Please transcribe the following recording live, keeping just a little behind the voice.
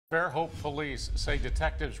Fairhope Police say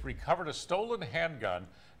detectives recovered a stolen handgun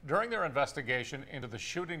during their investigation into the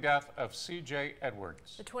shooting death of C.J.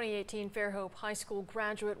 Edwards. The 2018 Fairhope High School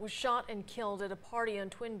graduate was shot and killed at a party on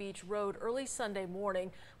Twin Beech Road early Sunday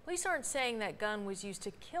morning. Police aren't saying that gun was used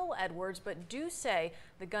to kill Edwards, but do say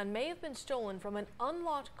the gun may have been stolen from an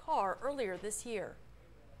unlocked car earlier this year.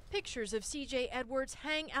 Pictures of C.J. Edwards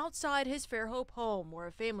hang outside his Fairhope home, where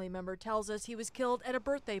a family member tells us he was killed at a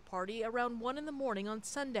birthday party around 1 in the morning on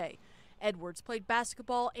Sunday. Edwards played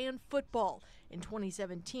basketball and football. In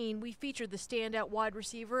 2017, we featured the standout wide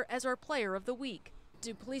receiver as our player of the week.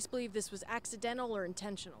 Do police believe this was accidental or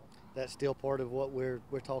intentional? That's still part of what we're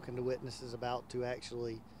talking to witnesses about, to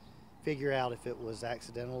actually figure out if it was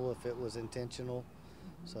accidental, if it was intentional.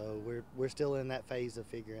 So we're still in that phase of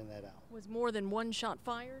figuring that out. Was more than one shot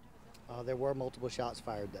fired? There were multiple shots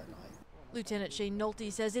fired that night. Lieutenant Shane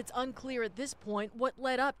Nolte says it's unclear at this point what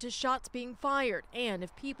led up to shots being fired and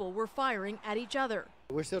if people were firing at each other.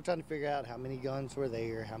 We're still trying to figure out how many guns were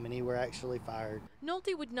there, how many were actually fired.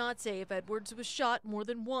 Nolte would not say if Edwards was shot more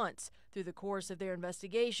than once. Through the course of their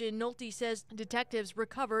investigation, Nolte says detectives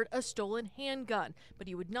recovered a stolen handgun, but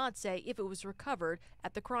he would not say if it was recovered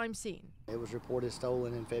at the crime scene. It was reported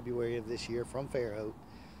stolen in February of this year from Fairhope,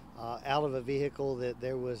 out of a vehicle that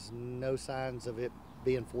there was no signs of it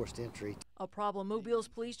being forced entry. A problem Mobile's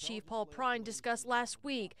Police Chief Paul Prine discussed last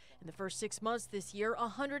week. In the first 6 months this year,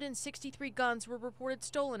 163 guns were reported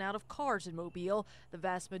stolen out of cars in Mobile. The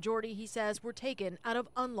vast majority, he says, were taken out of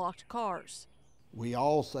unlocked cars. We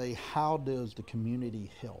all say, how does the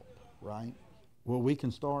community help, right? Well, we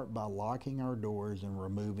can start by locking our doors and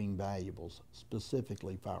removing valuables,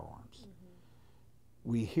 specifically firearms.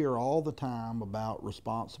 We hear all the time about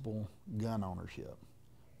responsible gun ownership.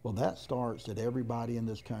 Well, that starts at everybody in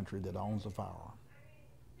this country that owns a firearm.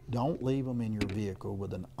 Don't leave them in your vehicle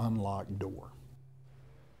with an unlocked door.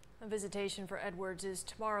 A visitation for Edwards is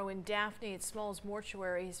tomorrow in Daphne at Smalls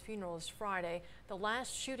Mortuary. His funeral is Friday. The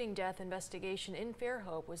last shooting death investigation in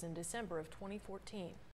Fairhope was in December of 2014.